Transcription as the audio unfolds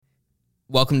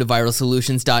Welcome to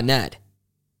viralsolutions.net.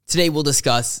 Today we'll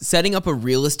discuss setting up a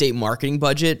real estate marketing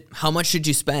budget. How much should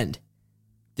you spend?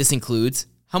 This includes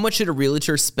how much should a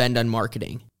realtor spend on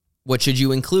marketing? What should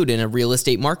you include in a real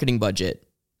estate marketing budget?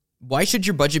 Why should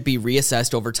your budget be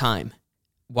reassessed over time?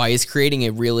 Why is creating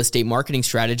a real estate marketing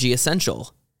strategy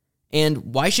essential?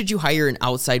 And why should you hire an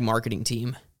outside marketing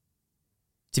team?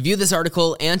 To view this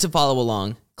article and to follow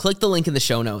along, click the link in the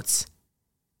show notes.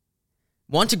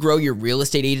 Want to grow your real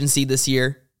estate agency this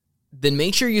year? Then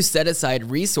make sure you set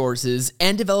aside resources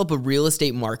and develop a real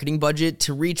estate marketing budget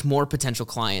to reach more potential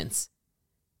clients.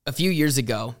 A few years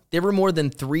ago, there were more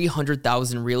than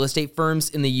 300,000 real estate firms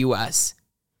in the US.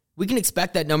 We can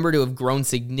expect that number to have grown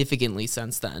significantly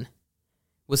since then.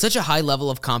 With such a high level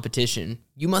of competition,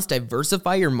 you must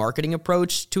diversify your marketing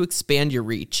approach to expand your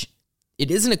reach.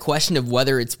 It isn't a question of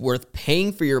whether it's worth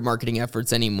paying for your marketing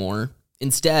efforts anymore.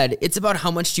 Instead, it's about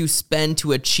how much you spend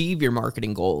to achieve your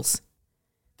marketing goals.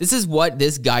 This is what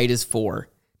this guide is for,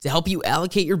 to help you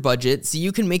allocate your budget so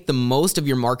you can make the most of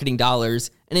your marketing dollars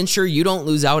and ensure you don't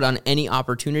lose out on any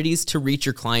opportunities to reach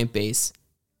your client base.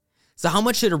 So how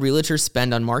much should a realtor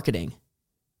spend on marketing?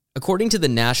 According to the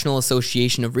National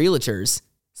Association of Realtors,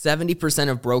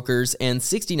 70% of brokers and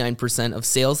 69% of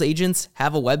sales agents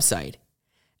have a website.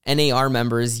 NAR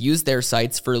members use their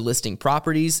sites for listing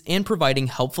properties and providing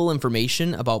helpful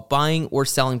information about buying or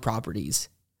selling properties.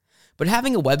 But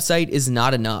having a website is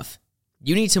not enough.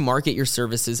 You need to market your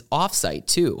services off-site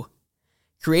too.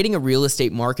 Creating a real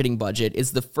estate marketing budget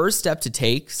is the first step to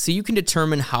take so you can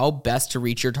determine how best to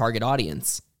reach your target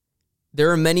audience. There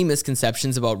are many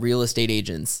misconceptions about real estate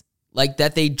agents, like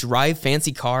that they drive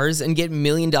fancy cars and get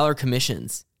million-dollar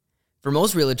commissions. For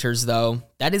most realtors, though,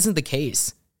 that isn't the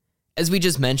case. As we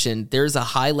just mentioned, there is a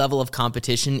high level of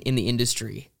competition in the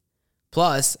industry.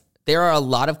 Plus, there are a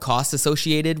lot of costs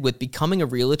associated with becoming a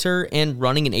realtor and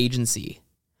running an agency.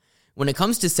 When it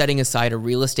comes to setting aside a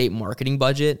real estate marketing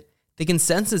budget, the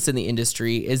consensus in the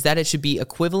industry is that it should be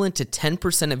equivalent to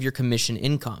 10% of your commission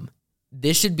income.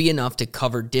 This should be enough to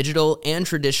cover digital and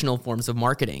traditional forms of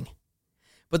marketing.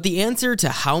 But the answer to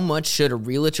how much should a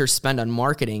realtor spend on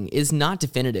marketing is not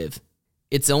definitive.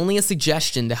 It's only a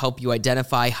suggestion to help you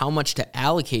identify how much to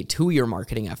allocate to your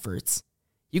marketing efforts.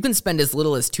 You can spend as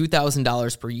little as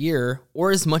 $2,000 per year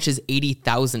or as much as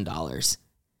 $80,000.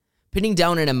 Pinning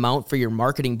down an amount for your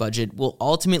marketing budget will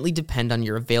ultimately depend on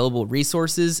your available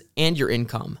resources and your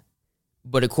income.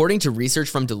 But according to research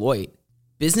from Deloitte,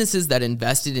 businesses that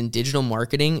invested in digital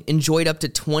marketing enjoyed up to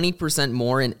 20%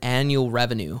 more in annual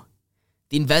revenue.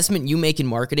 The investment you make in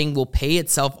marketing will pay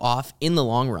itself off in the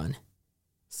long run.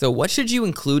 So what should you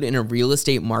include in a real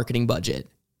estate marketing budget?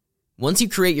 Once you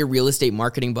create your real estate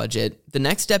marketing budget, the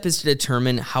next step is to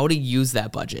determine how to use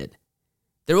that budget.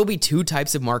 There will be two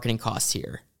types of marketing costs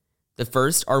here. The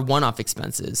first are one-off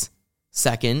expenses.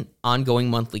 Second, ongoing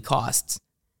monthly costs.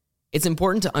 It's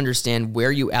important to understand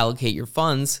where you allocate your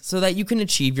funds so that you can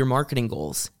achieve your marketing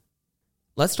goals.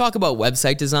 Let's talk about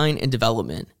website design and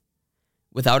development.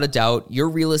 Without a doubt, your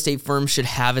real estate firm should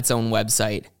have its own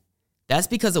website. That's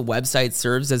because a website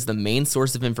serves as the main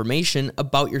source of information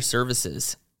about your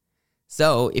services.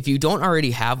 So, if you don't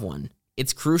already have one,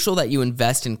 it's crucial that you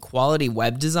invest in quality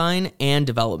web design and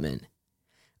development.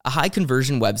 A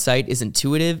high-conversion website is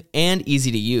intuitive and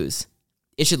easy to use.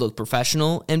 It should look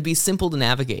professional and be simple to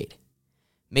navigate.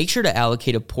 Make sure to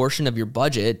allocate a portion of your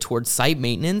budget towards site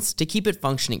maintenance to keep it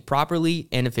functioning properly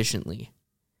and efficiently.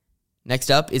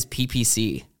 Next up is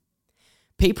PPC.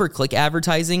 Pay-per-click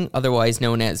advertising, otherwise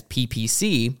known as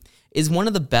PPC, is one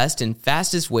of the best and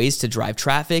fastest ways to drive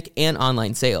traffic and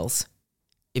online sales.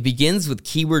 It begins with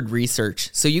keyword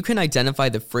research, so you can identify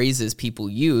the phrases people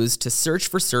use to search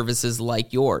for services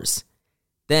like yours.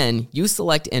 Then, you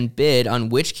select and bid on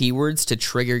which keywords to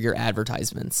trigger your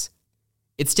advertisements.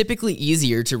 It's typically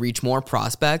easier to reach more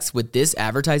prospects with this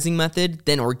advertising method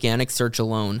than organic search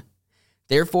alone.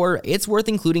 Therefore, it's worth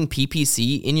including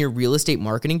PPC in your real estate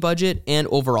marketing budget and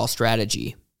overall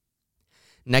strategy.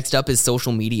 Next up is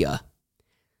social media.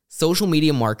 Social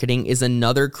media marketing is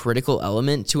another critical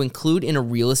element to include in a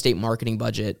real estate marketing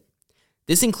budget.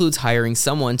 This includes hiring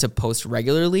someone to post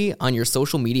regularly on your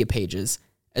social media pages,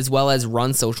 as well as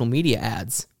run social media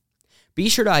ads. Be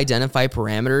sure to identify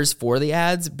parameters for the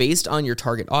ads based on your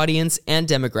target audience and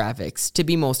demographics to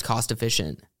be most cost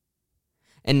efficient.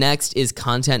 And next is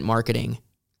content marketing.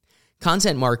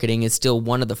 Content marketing is still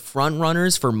one of the front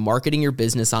runners for marketing your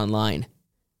business online.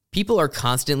 People are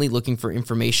constantly looking for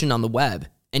information on the web,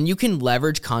 and you can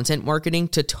leverage content marketing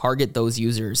to target those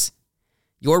users.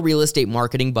 Your real estate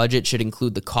marketing budget should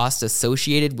include the costs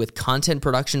associated with content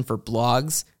production for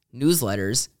blogs,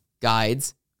 newsletters,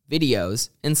 guides, videos,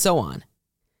 and so on.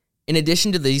 In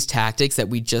addition to these tactics that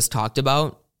we just talked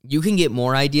about, you can get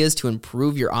more ideas to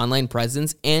improve your online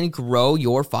presence and grow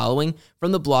your following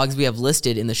from the blogs we have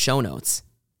listed in the show notes.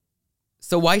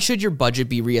 So why should your budget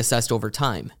be reassessed over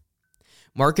time?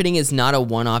 Marketing is not a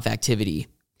one-off activity.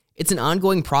 It's an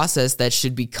ongoing process that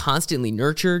should be constantly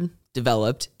nurtured,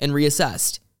 developed, and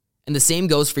reassessed. And the same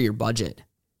goes for your budget.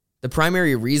 The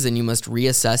primary reason you must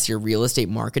reassess your real estate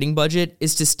marketing budget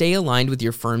is to stay aligned with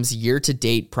your firm's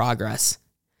year-to-date progress.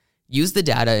 Use the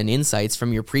data and insights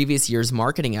from your previous year's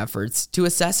marketing efforts to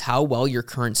assess how well your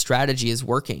current strategy is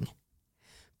working.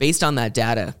 Based on that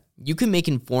data, you can make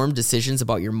informed decisions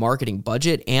about your marketing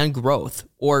budget and growth,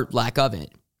 or lack of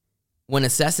it. When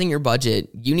assessing your budget,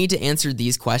 you need to answer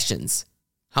these questions.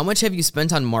 How much have you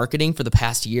spent on marketing for the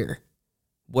past year?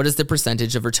 What is the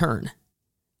percentage of return?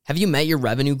 Have you met your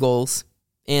revenue goals?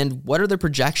 And what are the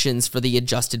projections for the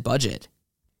adjusted budget?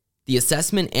 The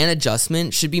assessment and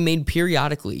adjustment should be made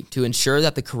periodically to ensure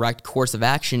that the correct course of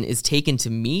action is taken to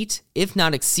meet, if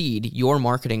not exceed, your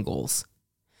marketing goals.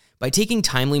 By taking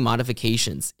timely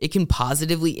modifications, it can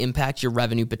positively impact your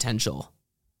revenue potential.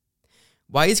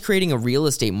 Why is creating a real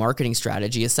estate marketing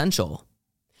strategy essential?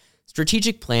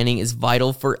 Strategic planning is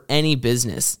vital for any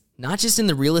business, not just in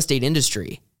the real estate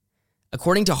industry.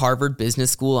 According to Harvard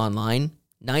Business School Online,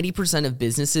 90% of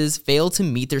businesses fail to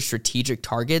meet their strategic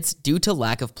targets due to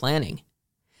lack of planning.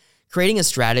 Creating a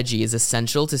strategy is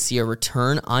essential to see a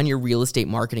return on your real estate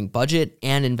marketing budget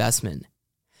and investment.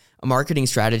 A marketing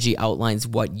strategy outlines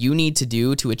what you need to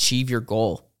do to achieve your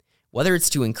goal, whether it's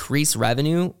to increase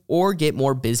revenue or get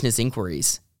more business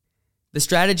inquiries. The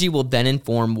strategy will then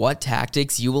inform what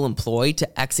tactics you will employ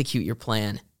to execute your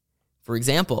plan. For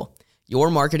example, your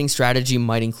marketing strategy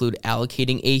might include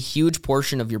allocating a huge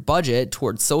portion of your budget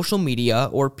towards social media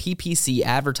or PPC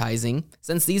advertising,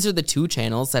 since these are the two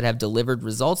channels that have delivered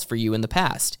results for you in the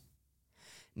past.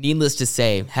 Needless to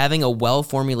say, having a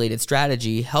well-formulated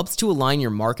strategy helps to align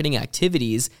your marketing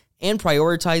activities and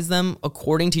prioritize them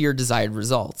according to your desired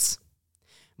results.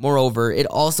 Moreover, it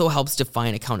also helps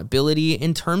define accountability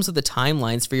in terms of the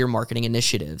timelines for your marketing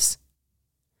initiatives.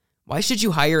 Why should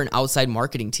you hire an outside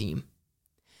marketing team?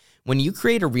 When you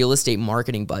create a real estate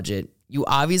marketing budget, you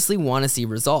obviously want to see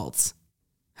results.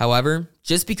 However,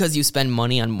 just because you spend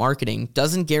money on marketing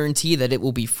doesn't guarantee that it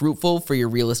will be fruitful for your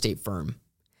real estate firm.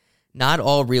 Not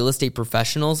all real estate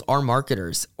professionals are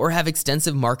marketers or have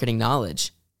extensive marketing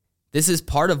knowledge. This is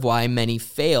part of why many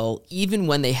fail even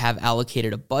when they have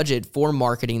allocated a budget for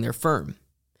marketing their firm.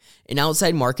 An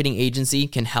outside marketing agency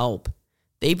can help.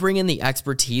 They bring in the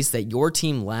expertise that your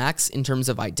team lacks in terms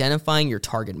of identifying your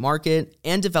target market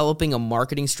and developing a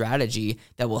marketing strategy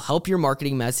that will help your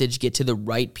marketing message get to the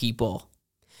right people.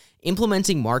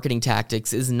 Implementing marketing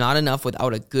tactics is not enough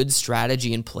without a good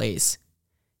strategy in place.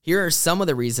 Here are some of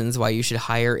the reasons why you should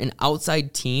hire an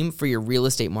outside team for your real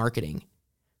estate marketing.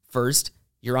 First,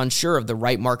 you're unsure of the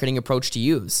right marketing approach to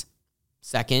use.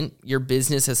 Second, your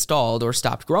business has stalled or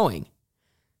stopped growing.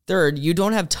 Third, you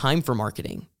don't have time for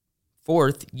marketing.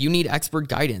 Fourth, you need expert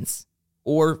guidance.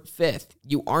 Or fifth,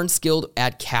 you aren't skilled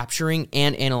at capturing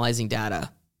and analyzing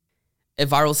data. At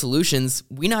Viral Solutions,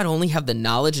 we not only have the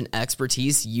knowledge and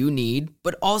expertise you need,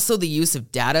 but also the use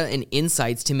of data and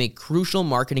insights to make crucial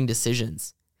marketing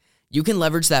decisions. You can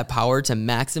leverage that power to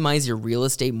maximize your real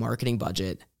estate marketing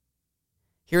budget.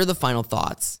 Here are the final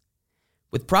thoughts.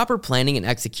 With proper planning and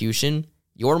execution,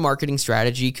 your marketing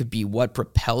strategy could be what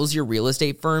propels your real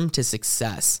estate firm to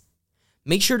success.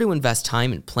 Make sure to invest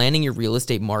time in planning your real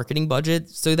estate marketing budget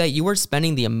so that you are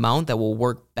spending the amount that will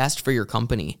work best for your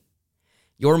company.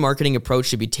 Your marketing approach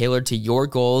should be tailored to your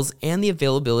goals and the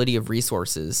availability of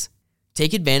resources.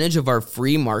 Take advantage of our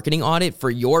free marketing audit for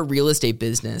your real estate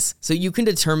business so you can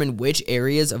determine which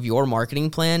areas of your marketing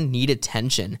plan need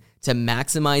attention to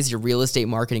maximize your real estate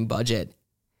marketing budget.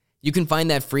 You can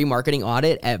find that free marketing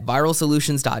audit at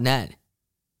viralsolutions.net.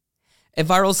 At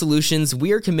Viral Solutions,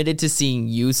 we are committed to seeing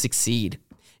you succeed.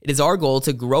 It is our goal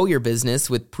to grow your business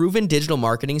with proven digital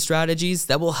marketing strategies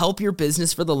that will help your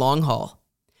business for the long haul.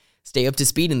 Stay up to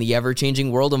speed in the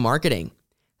ever-changing world of marketing.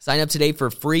 Sign up today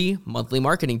for free monthly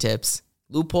marketing tips,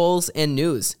 loopholes, and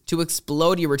news to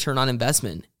explode your return on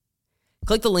investment.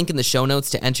 Click the link in the show notes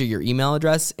to enter your email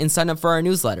address and sign up for our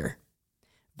newsletter.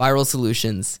 Viral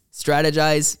Solutions.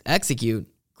 Strategize, execute,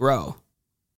 grow.